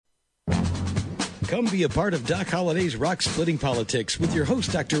Come be a part of Doc Holliday's Rock Splitting Politics with your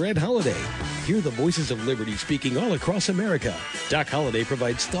host, Dr. Ed Holliday. Hear the voices of liberty speaking all across America. Doc Holliday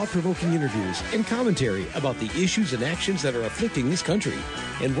provides thought-provoking interviews and commentary about the issues and actions that are afflicting this country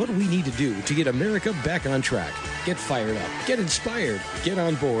and what we need to do to get America back on track. Get fired up, get inspired, get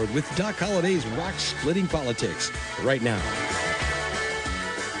on board with Doc Holliday's Rock Splitting Politics right now.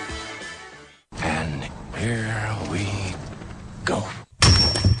 And here we go.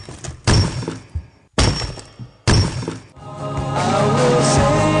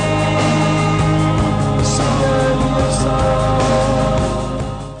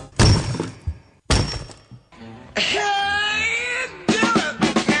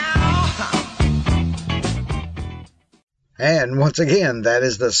 And once again, that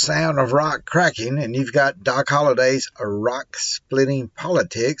is the sound of rock cracking, and you've got Doc Holliday's Rock Splitting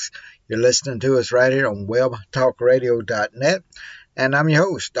Politics. You're listening to us right here on webtalkradio.net, and I'm your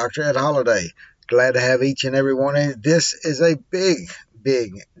host, Dr. Ed Holliday. Glad to have each and every one of you. This is a big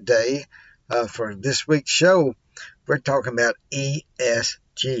day for this week's show. We're talking about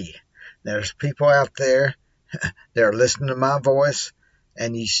ESG. There's people out there that are listening to my voice,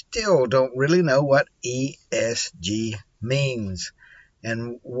 and you still don't really know what ESG means.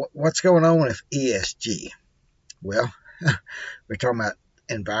 And what's going on with ESG? Well, we're talking about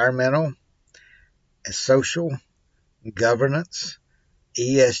environmental and social governance.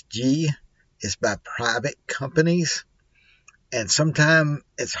 ESG is by private companies, and sometimes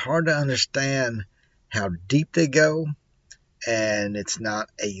it's hard to understand how deep they go, and it's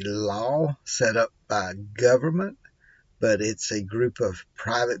not a law set up by government, but it's a group of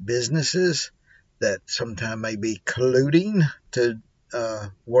private businesses that sometimes may be colluding to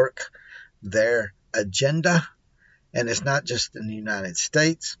work their agenda. And it's not just in the United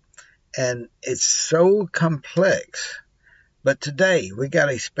States. And it's so complex. But today we got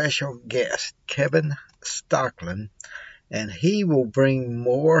a special guest, Kevin Stocklin, and he will bring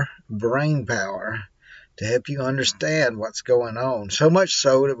more brain power to help you understand what's going on. So much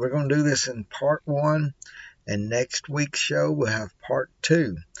so that we're going to do this in part 1, and next week's show we'll have part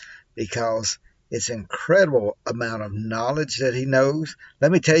 2, because it's an incredible amount of knowledge that he knows. Let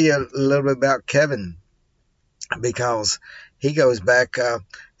me tell you a little bit about Kevin, because he goes back.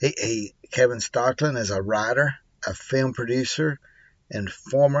 Kevin Stocklin is a writer, a film producer, and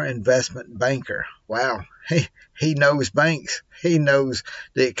former investment banker. Wow, he knows banks. He knows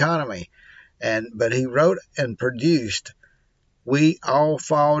the economy. But he wrote and produced "We All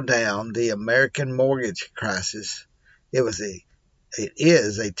Fall Down: The American Mortgage Crisis." It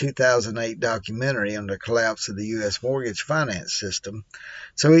is a 2008 documentary on the collapse of the U.S. mortgage finance system.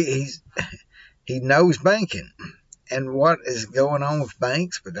 So he knows banking and what is going on with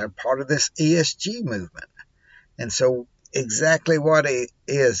banks, but they're part of this ESG movement. And so exactly what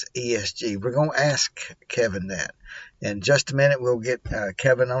is ESG? We're going to ask Kevin that. In just a minute, we'll get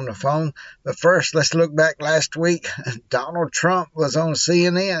Kevin on the phone. But first, let's look back last week. Donald Trump was on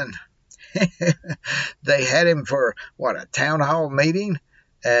CNN. They had him for a town hall meeting,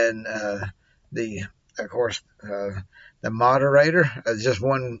 and the moderator, just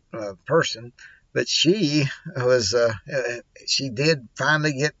one person, but she did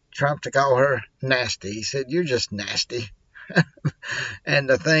finally get Trump to call her nasty. He said, "You're just nasty." And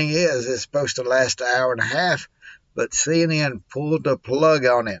the thing is, it's supposed to last an hour and a half, but CNN pulled the plug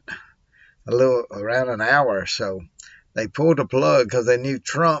on it around an hour or so. They pulled the plug because they knew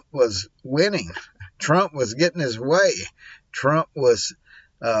Trump was winning. Trump was getting his way.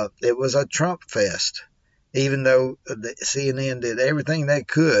 It was a Trump fest, even though the CNN did everything they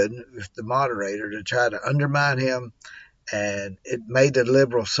could with the moderator to try to undermine him, and it made the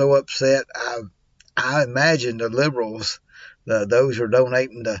liberals so upset. I imagine the liberals, those who are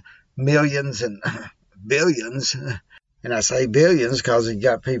donating the millions and billions, and I say billions because you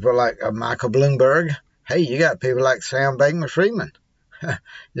got people like Michael Bloomberg. Hey, you got people like Sam Bankman-Friedman.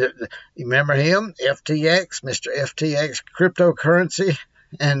 You remember him? FTX, Mr. FTX cryptocurrency,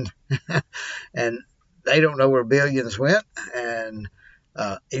 and they don't know where billions went. And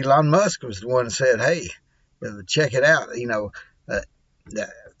Elon Musk was the one that said, "Hey, check it out." The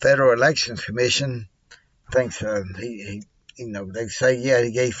Federal Elections Commission thinks they say,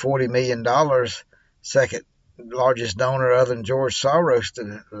 he gave $40 million, second largest donor other than George Soros, to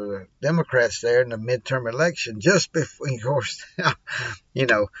the Democrats there in the midterm election, just before, of course,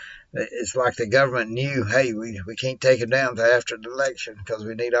 it's like the government knew, hey, we can't take him down until after the election because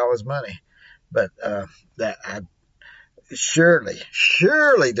we need all his money. But surely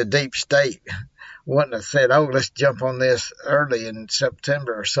the deep state wouldn't have said, "Oh, let's jump on this early in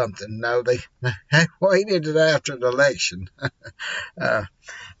September or something." No, they waited after the election.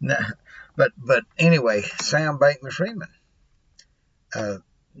 But anyway, Sam Bankman-Fried, uh,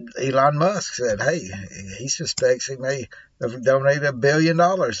 Elon Musk said, hey, he suspects he may have donated $1 billion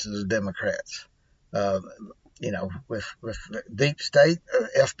to the Democrats. With the deep state,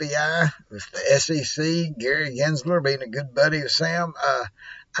 FBI, with the SEC, Gary Gensler being a good buddy of Sam,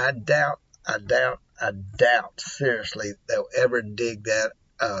 I doubt seriously they'll ever dig that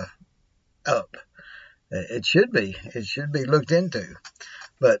up. It should be looked into.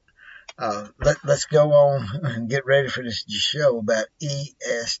 But let's go on and get ready for this show about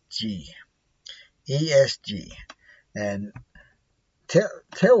ESG. ESG. And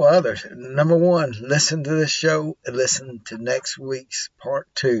tell others. Number one, listen to this show and listen to next week's part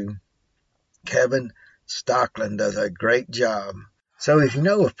 2. Kevin Stocklin does a great job. So if you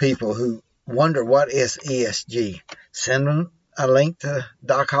know of people who wonder what is ESG, send them a link to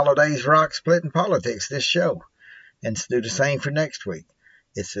Doc Holliday's Rock Splitting Politics, this show, and do the same for next week.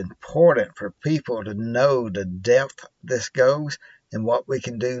 It's important for people to know the depth this goes and what we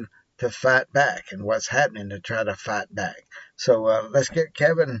can do to fight back and what's happening to try to fight back. So let's get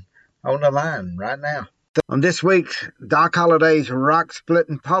Kevin on the line right now. On this week's Doc Holliday's Rock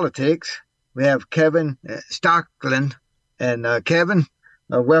Splitting Politics, we have Kevin Stocklin. And Kevin,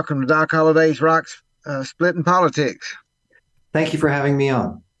 welcome to Doc Holliday's Rock Splitting Politics. Thank you for having me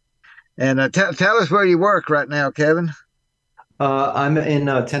on. And tell us where you work right now, Kevin. I'm in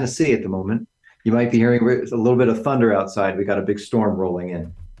Tennessee at the moment. You might be hearing a little bit of thunder outside. We got a big storm rolling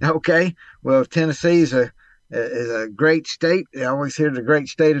in. Okay. Well, Tennessee is a great state. I always hear the great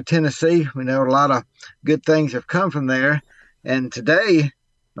state of Tennessee. We know a lot of good things have come from there. And today,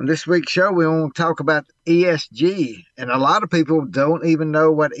 on this week's show, we want to talk about ESG. And a lot of people don't even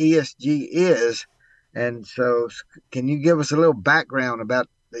know what ESG is. And so can you give us a little background about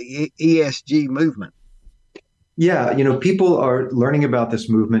the ESG movement? Yeah, people are learning about this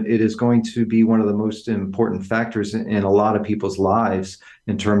movement. It is going to be one of the most important factors in a lot of people's lives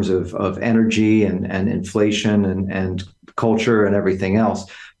in terms of energy and inflation and culture and everything else.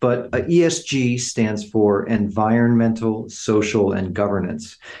 But ESG stands for environmental, social, and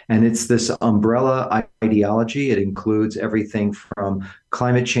governance. And it's this umbrella ideology. It includes everything from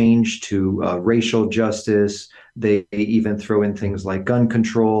climate change to racial justice. They even throw in things like gun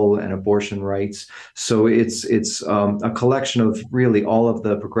control and abortion rights. So it's a collection of really all of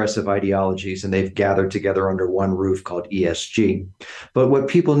the progressive ideologies, and they've gathered together under one roof called ESG. But what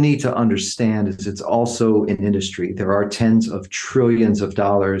people need to understand is it's also an industry. There are tens of trillions of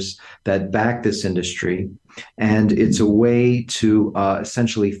dollars that back this industry, and it's a way to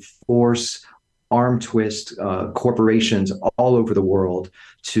essentially force arm twist corporations all over the world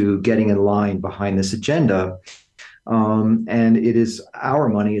to getting in line behind this agenda. And it is our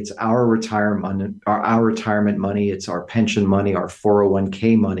money. It's our retirement money. It's our pension money, our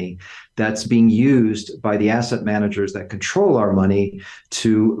 401k money that's being used by the asset managers that control our money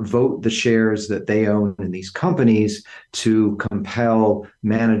to vote the shares that they own in these companies to compel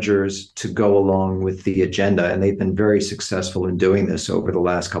managers to go along with the agenda. And they've been very successful in doing this over the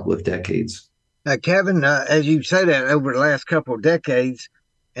last couple of decades. Kevin, as you say that over the last couple of decades,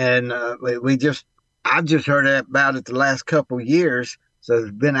 and I've just heard about it the last couple of years, so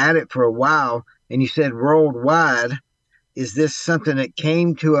it's been at it for a while, and you said worldwide. Is this something that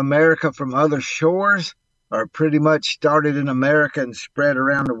came to America from other shores, or pretty much started in America and spread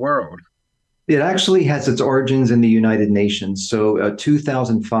around the world? It actually has its origins in the United Nations. So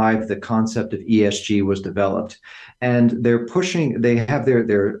 2005, the concept of ESG was developed, and they have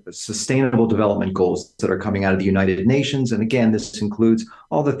their sustainable development goals that are coming out of the United Nations. And again, this includes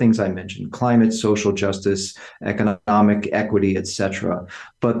all the things I mentioned: climate, social justice, economic equity, etc.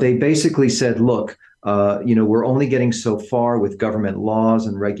 But they basically said, look, we're only getting so far with government laws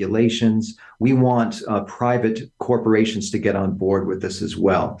and regulations. We want private corporations to get on board with this as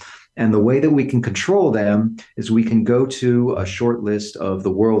well. And the way that we can control them is we can go to a short list of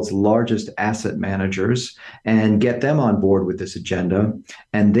the world's largest asset managers and get them on board with this agenda.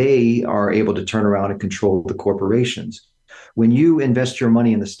 And they are able to turn around and control the corporations. When you invest your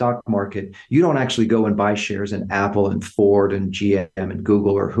money in the stock market, you don't actually go and buy shares in Apple and Ford and GM and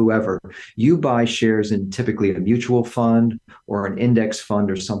Google or whoever. You buy shares in typically a mutual fund or an index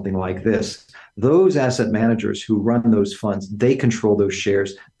fund or something like this. Those asset managers who run those funds, they control those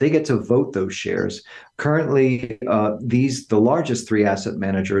shares. They get to vote those shares. Currently, the largest three asset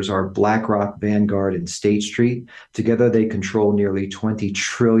managers are BlackRock, Vanguard, and State Street. Together, they control nearly $20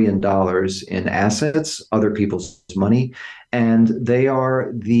 trillion in assets, other people's money. And they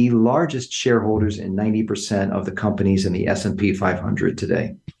are the largest shareholders in 90% of the companies in the S&P 500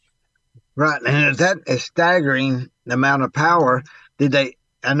 today. Right. And that is staggering, the amount of power. Did they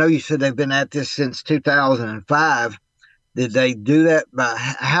I know you said they've been at this since 2005. Did they do that by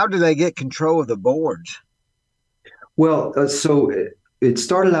how do they get control of the boards? Well, so it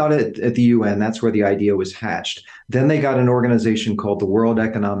started out at the UN. That's where the idea was hatched. Then they got an organization called the World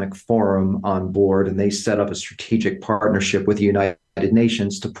Economic Forum on board, and they set up a strategic partnership with the United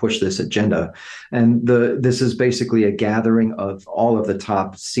Nations to push this agenda. And this is basically a gathering of all of the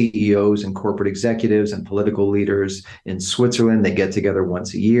top CEOs and corporate executives and political leaders in Switzerland. They get together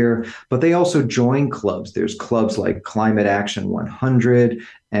once a year, but they also join clubs. There's clubs like Climate Action 100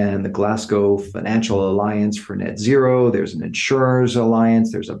 and the Glasgow Financial Alliance for Net Zero. There's an insurers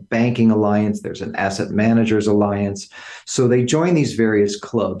alliance. There's a banking alliance. There's an asset managers alliance. So they join these various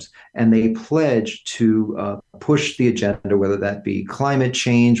clubs and they pledge to push the agenda, whether that be climate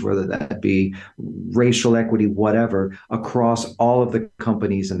change, whether that be racial equity, whatever, across all of the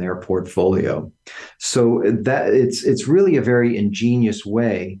companies in their portfolio. So that it's really a very ingenious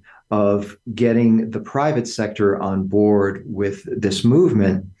way of getting the private sector on board with this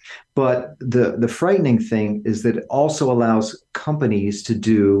movement. But the frightening thing is that it also allows companies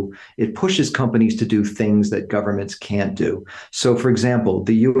it pushes companies to do things that governments can't do. So, for example,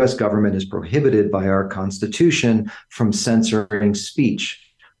 the US government is prohibited by our Constitution from censoring speech,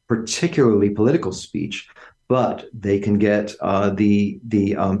 particularly political speech. But they can get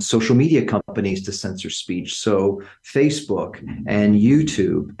the social media companies to censor speech. So Facebook and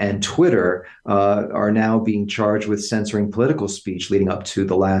YouTube and Twitter are now being charged with censoring political speech leading up to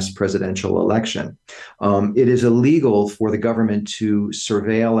the last presidential election. It is illegal for the government to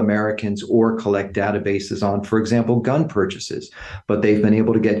surveil Americans or collect databases on, for example, gun purchases. But they've been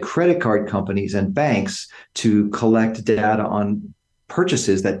able to get credit card companies and banks to collect data on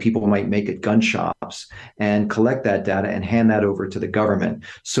purchases that people might make at gun shops and collect that data and hand that over to the government.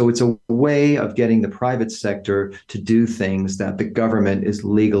 So it's a way of getting the private sector to do things that the government is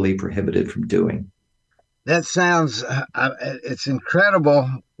legally prohibited from doing. That sounds, it's incredible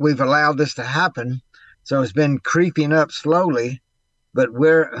we've allowed this to happen. So it's been creeping up slowly, but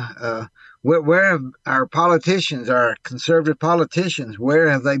where have our politicians, our conservative politicians, where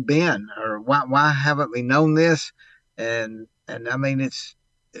have they been? Or why haven't we known this? And I mean, it's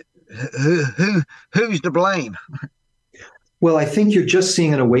who's to blame? Well, I think you're just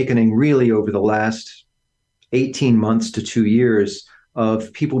seeing an awakening really over the last 18 months to 2 years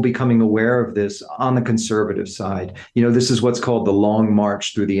of people becoming aware of this on the conservative side. This is what's called the long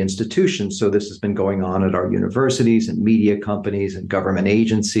march through the institutions. So this has been going on at our universities and media companies and government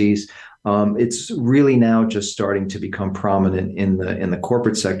agencies. It's really now just starting to become prominent in the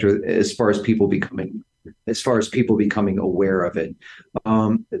corporate sector as far as people becoming aware of it.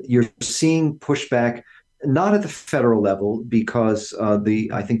 You're seeing pushback, not at the federal level, because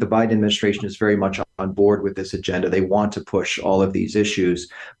I think the Biden administration is very much on board with this agenda. They want to push all of these issues,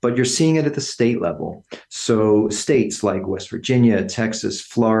 but you're seeing it at the state level. So states like West Virginia, Texas,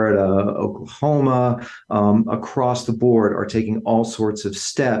 Florida, Oklahoma, across the board are taking all sorts of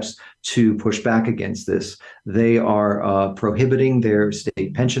steps to push back against this. They are prohibiting their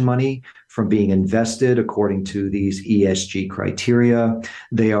state pension money from being invested according to these ESG criteria.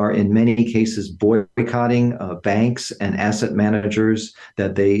 They are, in many cases, boycotting banks and asset managers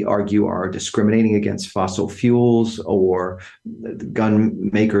that they argue are discriminating against fossil fuels or gun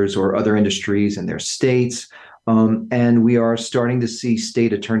makers or other industries in their states. And we are starting to see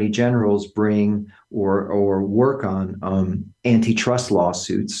state attorney generals bring or work on antitrust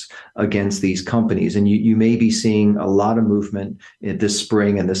lawsuits against these companies. And you may be seeing a lot of movement this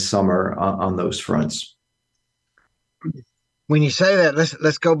spring and this summer on those fronts. When you say that,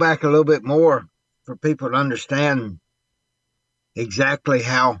 let's go back a little bit more for people to understand exactly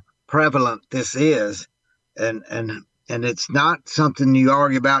how prevalent this is. And it's not something you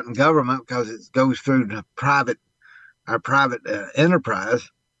argue about in government because it goes through our private enterprise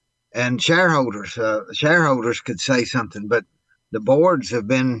and shareholders. Shareholders could say something, but the boards have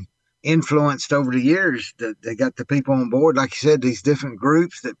been influenced over the years. They got the people on board, like you said, these different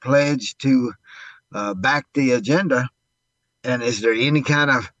groups that pledge to back the agenda. And is there any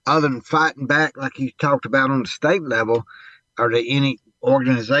kind of, other than fighting back, like you talked about on the state level, are there any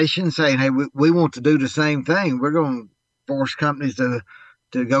organizations saying, hey, we want to do the same thing? We're going to force companies to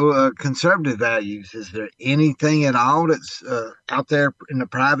go conservative values. Is there anything at all that's out there in the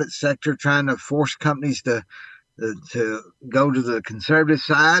private sector trying to force companies to go to the conservative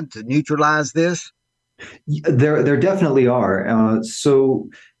side to neutralize this? There definitely are. So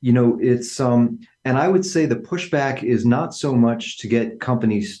it's and I would say the pushback is not so much to get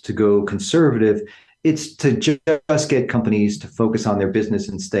companies to go conservative It's to just get companies to focus on their business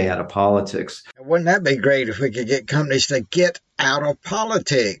and stay out of politics. Wouldn't that be great if we could get companies to get out of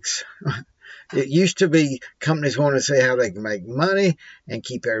politics? It used to be companies want to see how they can make money and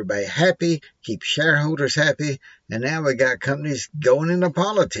keep everybody happy, keep shareholders happy. And now we got companies going into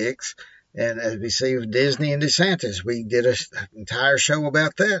politics. And as we see with Disney and DeSantis, we did an entire show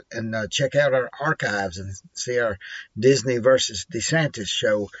about that. And check out our archives and see our Disney versus DeSantis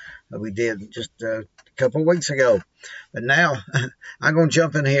show that we did just a couple of weeks ago. But now I'm going to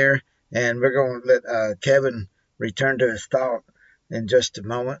jump in here and we're going to let Kevin return to his thought in just a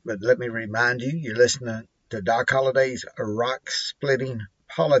moment, but let me remind you, you're listening to Doc Holliday's Rock Splitting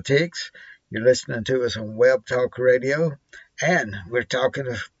Politics. You're listening to us on Web Talk Radio, and we're talking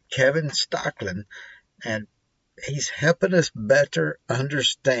to Kevin Stocklin, and he's helping us better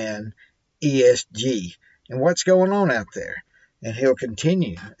understand ESG and what's going on out there. And he'll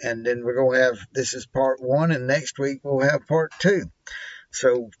continue, and then we're going to have, this is part 1, and next week we'll have part 2.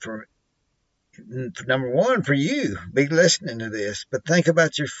 So for number 1, for you, be listening to this, but think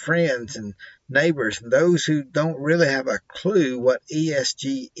about your friends and neighbors and those who don't really have a clue what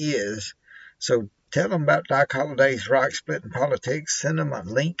ESG is. So tell them about Doc Holliday's Rock Splitting Politics. Send them a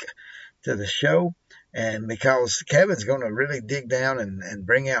link to the show, and because Kevin's going to really dig down and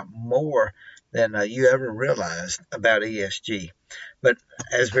bring out more than you ever realized about ESG. But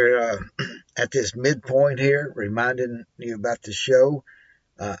as we're at this midpoint here, reminding you about the show,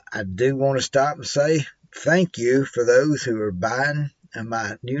 I do want to stop and say thank you for those who are buying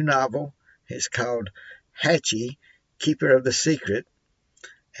my new novel. It's called Hatchie, Keeper of the Secret.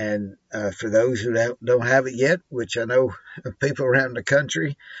 And for those who don't have it yet, which I know people around the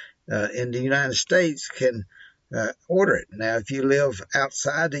country in the United States can order it. Now, if you live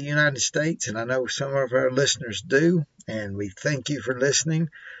outside the United States, and I know some of our listeners do, and we thank you for listening,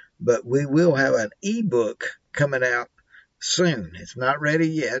 but we will have an ebook coming out soon. It's not ready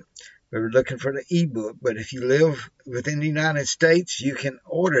yet. We're looking for the ebook, but if you live within the United States, you can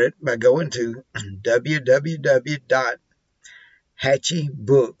order it by going to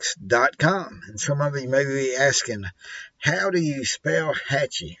www.hatchiebooks.com. And some of you may be asking, how do you spell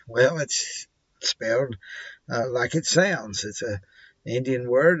Hatchie? Well, it's spelled like it sounds. It's an Indian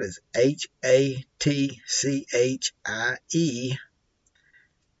word. It's Hatchie,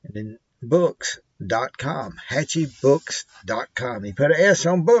 and then books.com, hatchiebooks.com. You put an S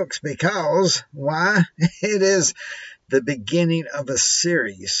on books because, why? It is the beginning of a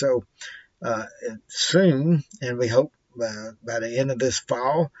series. So soon, and we hope by the end of this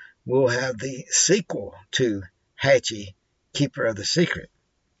fall, we'll have the sequel to Hatchie, Keeper of the Secret.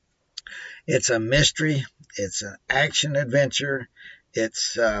 It's a mystery. It's an action adventure. It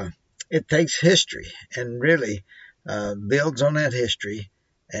takes history and really builds on that history,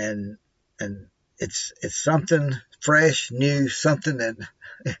 and it's something fresh, new, something that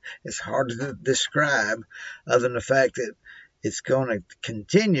it's hard to describe, other than the fact that it's going to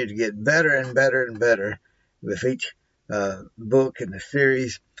continue to get better and better and better with each book in the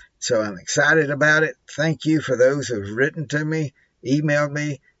series. So I'm excited about it. Thank you for those who've written to me, emailed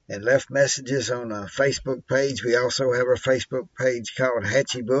me, and left messages on a Facebook page. We also have a Facebook page called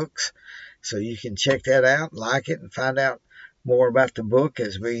Hatchie Books, so you can check that out, like it, and find out more about the book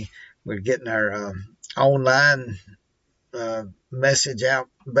as we're getting our online message out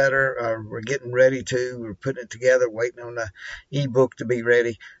better. We're getting ready to. We're putting it together, waiting on the ebook to be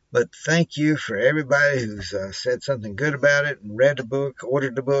ready. But thank you for everybody who's said something good about it and read the book,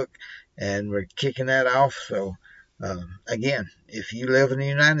 ordered the book, and we're kicking that off. So again, if you live in the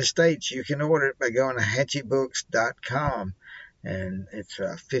United States, you can order it by going to hatchiebooks.com, and it's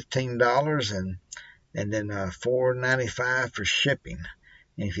 $15 and then $4.95 for shipping.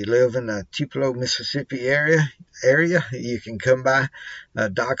 And if you live in the Tupelo, Mississippi area, you can come by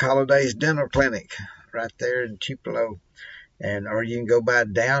Doc Holliday's Dental Clinic right there in Tupelo. Or you can go by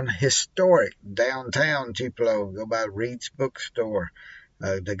historic downtown Tupelo, go by Reed's Bookstore,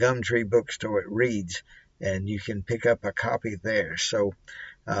 the Gumtree Bookstore at Reed's, and you can pick up a copy there. So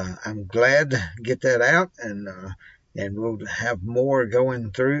I'm glad to get that out, and we'll have more going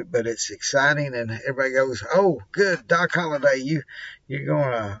through it, but it's exciting, and everybody goes, oh, good, Doc Holliday, you're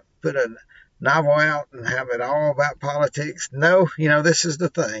going to put a novel out and have it all about politics. No, this is the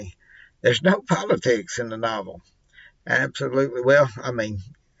thing. There's no politics in the novel. Absolutely. Well, I mean,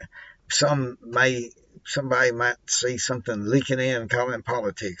 somebody might see something leaking in and call it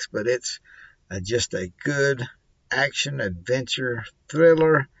politics, but it's just a good action adventure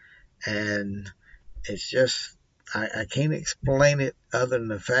thriller, and it's just I can't explain it other than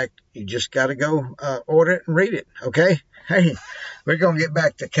the fact you just got to go order it and read it. Okay. Hey, we're gonna get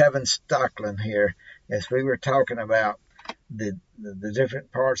back to Kevin Stocklin here, as we were talking about the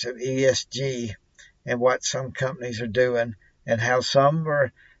different parts of ESG and what some companies are doing and how some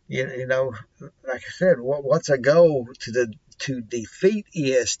are, like I said, what's a goal to defeat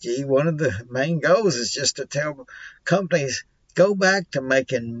ESG? One of the main goals is just to tell companies, go back to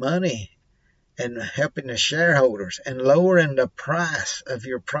making money and helping the shareholders and lowering the price of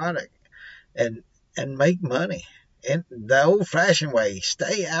your product and make money in the old-fashioned way.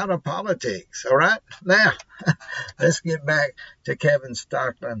 Stay out of politics. All right, now let's get back to Kevin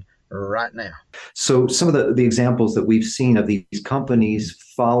Stocklin right now. So some of the examples that we've seen of these companies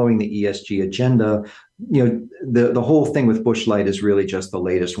following the ESG agenda, the whole thing with Busch Light is really just the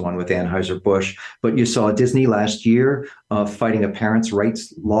latest one with Anheuser-Busch. But you saw Disney last year fighting a parents'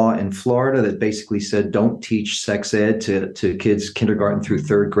 rights law in Florida that basically said don't teach sex ed to kids kindergarten through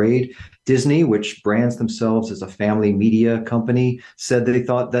third grade. Disney, which brands themselves as a family media company, said they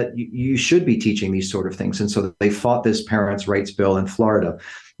thought that you should be teaching these sort of things. And so they fought this parents' rights bill in Florida.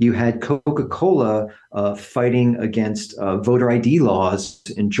 You had Coca-Cola fighting against voter ID laws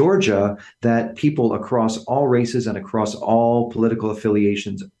in Georgia that people across all races and across all political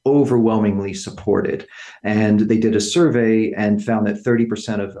affiliations overwhelmingly supported. And they did a survey and found that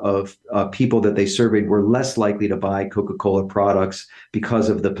 30% of people that they surveyed were less likely to buy Coca-Cola products because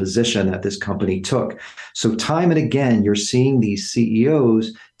of the position that this company took. So time and again, you're seeing these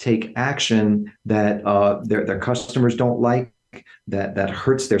CEOs take action that their customers don't like, that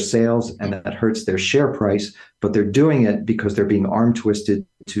hurts their sales and that hurts their share price, but they're doing it because they're being arm twisted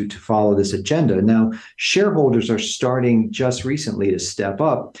to follow this agenda. Now, shareholders are starting just recently to step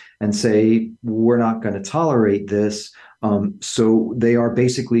up and say, we're not going to tolerate this. So they are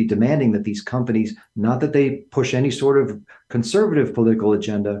basically demanding that these companies, not that they push any sort of conservative political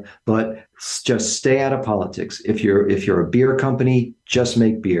agenda, but just stay out of politics. If you're a beer company, just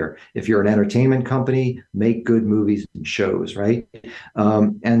make beer. If you're an entertainment company, make good movies and shows, right?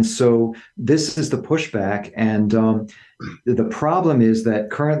 And so this is the pushback. And the problem is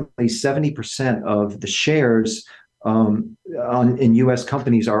that currently 70% of the shares in U.S.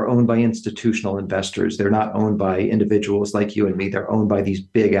 companies are owned by institutional investors. They're not owned by individuals like you and me. They're owned by these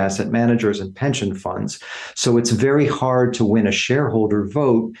big asset managers and pension funds. So it's very hard to win a shareholder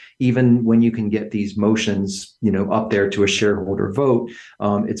vote, even when you can get these motions, up there to a shareholder vote.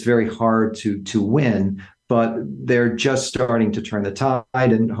 It's very hard to win, but they're just starting to turn the tide,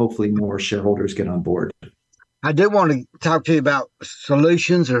 and hopefully more shareholders get on board. I do want to talk to you about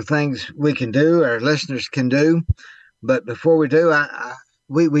solutions or things we can do, our listeners can do. But before we do,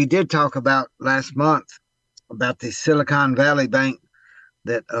 we did talk about last month about the Silicon Valley Bank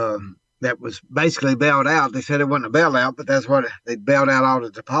that was basically bailed out. They said it wasn't a bailout, but that's what they bailed out all the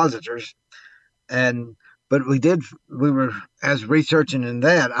depositors. But we were as researching in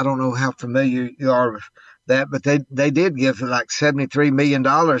that. I don't know how familiar you are with that, but they did give like $73 million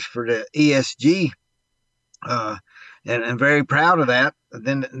for the ESG. And very proud of that.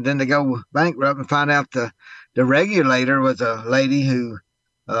 Then they go bankrupt and find out the regulator was a lady who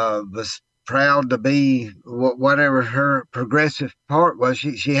was proud to be whatever her progressive part was.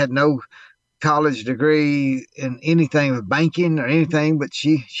 She had no college degree in anything with banking or anything, but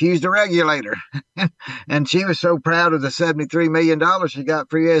she's the regulator. And she was so proud of the $73 million she got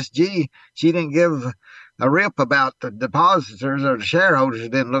for ESG, she didn't give a rip about the depositors or the shareholders.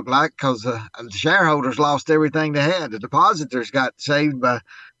 It didn't look like, because the shareholders lost everything they had. The depositors got saved by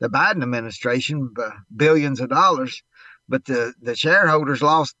the Biden administration by billions of dollars, but the shareholders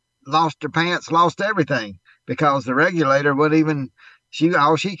lost their pants, lost everything, because the regulator wouldn't even.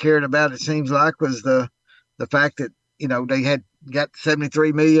 All she cared about, it seems like, was the fact that they had got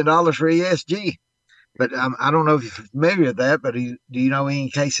 $73 million for ESG. But I don't know if you're familiar with that, but do you know any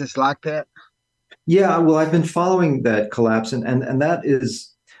cases like that? Yeah, well, I've been following that collapse, and that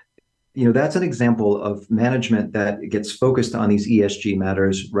is, that's an example of management that gets focused on these ESG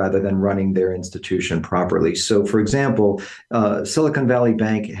matters rather than running their institution properly. So, for example, Silicon Valley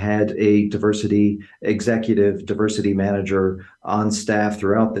Bank had a diversity manager on staff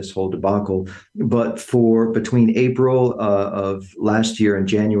throughout this whole debacle. But between April of last year and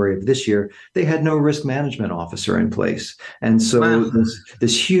January of this year, they had no risk management officer in place. And so wow.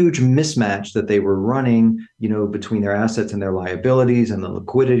 this huge mismatch that they were running, between their assets and their liabilities and the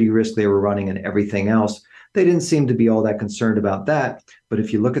liquidity risk they were running and everything else, they didn't seem to be all that concerned about that. But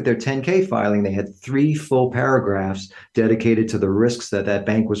if you look at their 10K filing, they had 3 full paragraphs dedicated to the risks that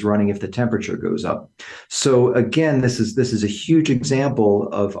bank was running if the temperature goes up. So again, this is a huge example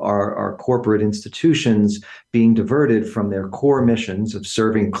of our corporate institutions being diverted from their core missions of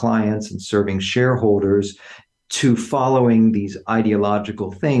serving clients and serving shareholders to following these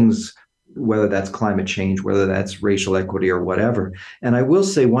ideological things whether that's climate change, whether that's racial equity or whatever. And I will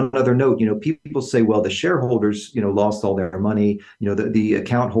say one other note, people say, well, the shareholders, lost all their money, the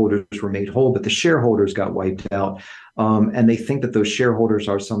account holders were made whole, but the shareholders got wiped out. And they think that those shareholders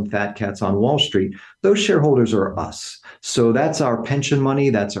are some fat cats on Wall Street. Those shareholders are us. So that's our pension money.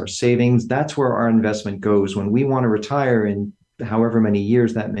 That's our savings. That's where our investment goes. When we want to retire in however many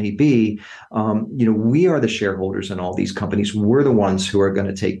years that may be, we are the shareholders in all these companies. We're the ones who are going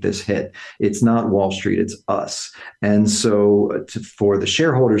to take this hit. It's not Wall Street, it's us. And so for the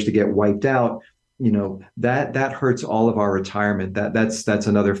shareholders to get wiped out, that hurts all of our retirement. That's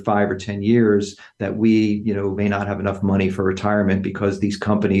another 5 or 10 years that we, may not have enough money for retirement because these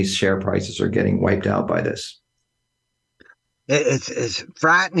companies' share prices are getting wiped out by this. It's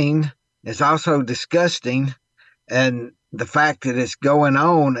frightening. It's also disgusting. And the fact that it's going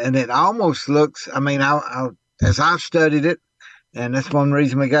on, and it almost looks, as I've studied it, and that's one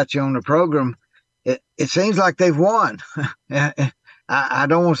reason we got you on the program, it seems like they've won. I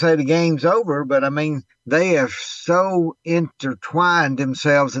don't want to say the game's over, but they have so intertwined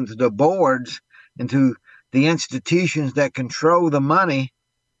themselves into the boards, into the institutions that control the money.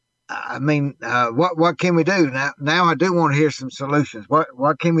 What can we do now? I do want to hear some solutions.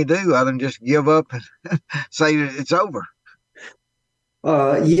 What can we do other than just give up and say that it's over?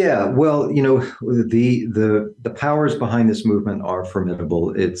 Yeah, well, the powers behind this movement are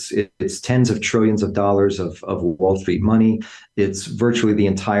formidable. It's tens of trillions of dollars of Wall Street money. It's virtually the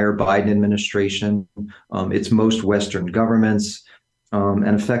entire Biden administration. It's most Western governments,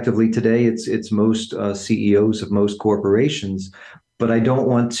 and effectively today, it's most CEOs of most corporations. But I don't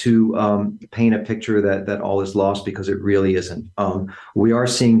want to paint a picture that all is lost, because it really isn't. We are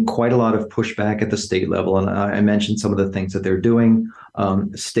seeing quite a lot of pushback at the state level, and I mentioned some of the things that they're doing.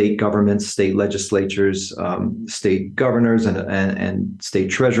 State governments, state legislatures, state governors, and state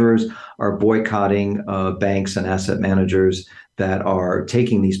treasurers are boycotting banks and asset managers that are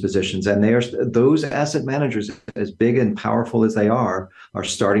taking these positions. And those asset managers, as big and powerful as they are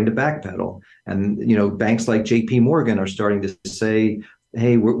starting to backpedal. And banks like JP Morgan are starting to say,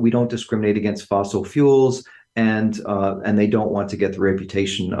 hey, we don't discriminate against fossil fuels, and they don't want to get the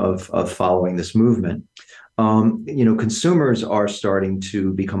reputation of following this movement. Consumers are starting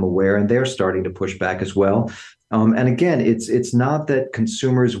to become aware, and they're starting to push back as well. And again, it's not that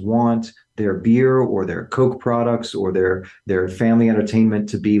consumers want their beer or their Coke products or their family entertainment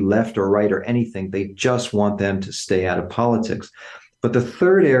to be left or right or anything. They just want them to stay out of politics. But the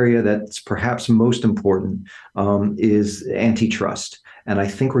third area that's perhaps most important is antitrust. And I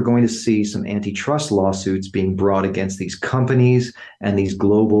think we're going to see some antitrust lawsuits being brought against these companies and these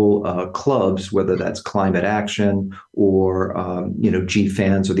global clubs, whether that's Climate Action or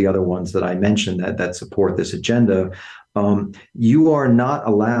GFANZ or the other ones that I mentioned that support this agenda. You are not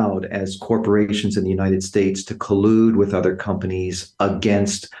allowed as corporations in the United States to collude with other companies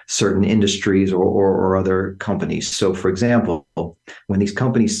against certain industries or other companies. So, for example, when these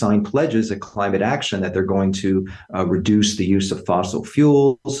companies sign pledges at Climate Action that they're going to reduce the use of fossil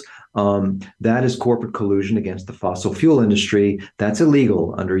fuels, that is corporate collusion against the fossil fuel industry. That's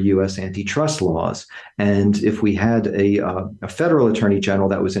illegal under U.S. antitrust laws. And if we had a federal attorney general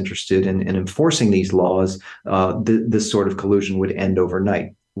that was interested in enforcing these laws, this sort of collusion would end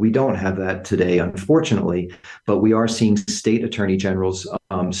overnight. We don't have that today, unfortunately, but we are seeing state attorney generals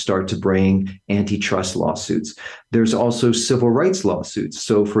start to bring antitrust lawsuits. There's also civil rights lawsuits.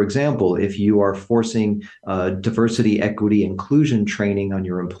 So, for example, if you are forcing diversity, equity, inclusion training on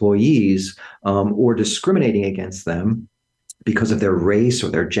your employees or discriminating against them because of their race or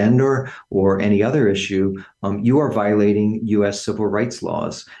their gender or any other issue, you are violating U.S. civil rights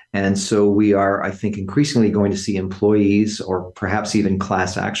laws. And so we are, I think, increasingly going to see employees or perhaps even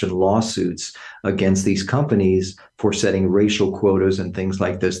class action lawsuits against these companies for setting racial quotas and things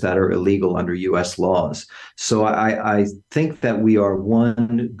like this that are illegal under U.S. laws. So I think that we are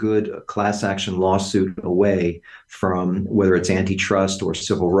one good class action lawsuit away from, whether it's antitrust or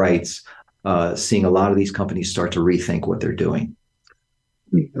civil rights, seeing a lot of these companies start to rethink what they're doing.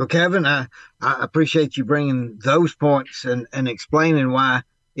 Well, Kevin, I appreciate you bringing those points and explaining why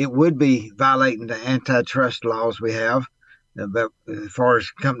it would be violating the antitrust laws we have, but as far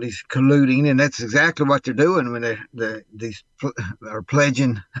as companies colluding, and that's exactly what they're doing when these are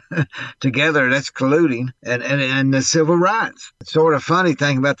pledging together. That's colluding, and the civil rights. It's sort of funny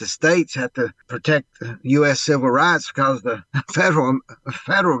thinking about the states have to protect U.S. civil rights because the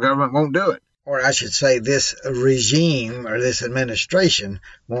federal government won't do it. Or I should say, this regime or this administration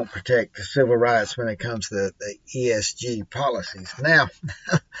won't protect the civil rights when it comes to the ESG policies. Now,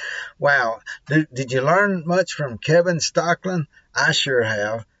 wow, did you learn much from Kevin Stocklin? I sure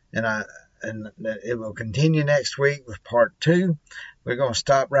have. and it will continue next week with part 2. We're going to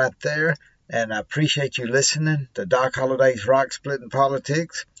stop right there. And I appreciate you listening to Doc Holliday's Rock Splitting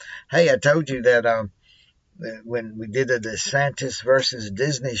Politics. Hey, I told you that when we did the DeSantis versus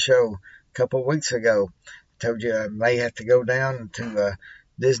Disney show a couple of weeks ago, I told you I may have to go down to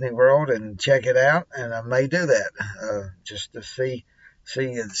Disney World and check it out, and I may do that just to see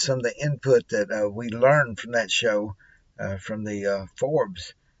some of the input that we learned from that show from the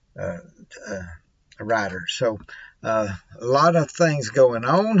Forbes writer. So a lot of things going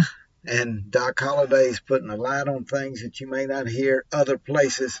on. And Doc Holliday's putting a light on things that you may not hear other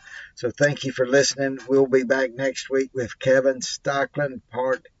places. So thank you for listening. We'll be back next week with Kevin Stocklin,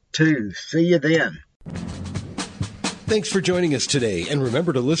 part 2. See you then. Thanks for joining us today, and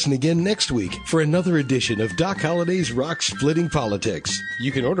remember to listen again next week for another edition of Doc Holliday's Rock Splitting Politics.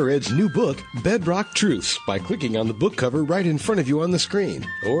 You can order Ed's new book, Bedrock Truths, by clicking on the book cover right in front of you on the screen,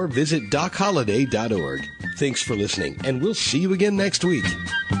 or visit DocHolliday.org. Thanks for listening, and we'll see you again next week.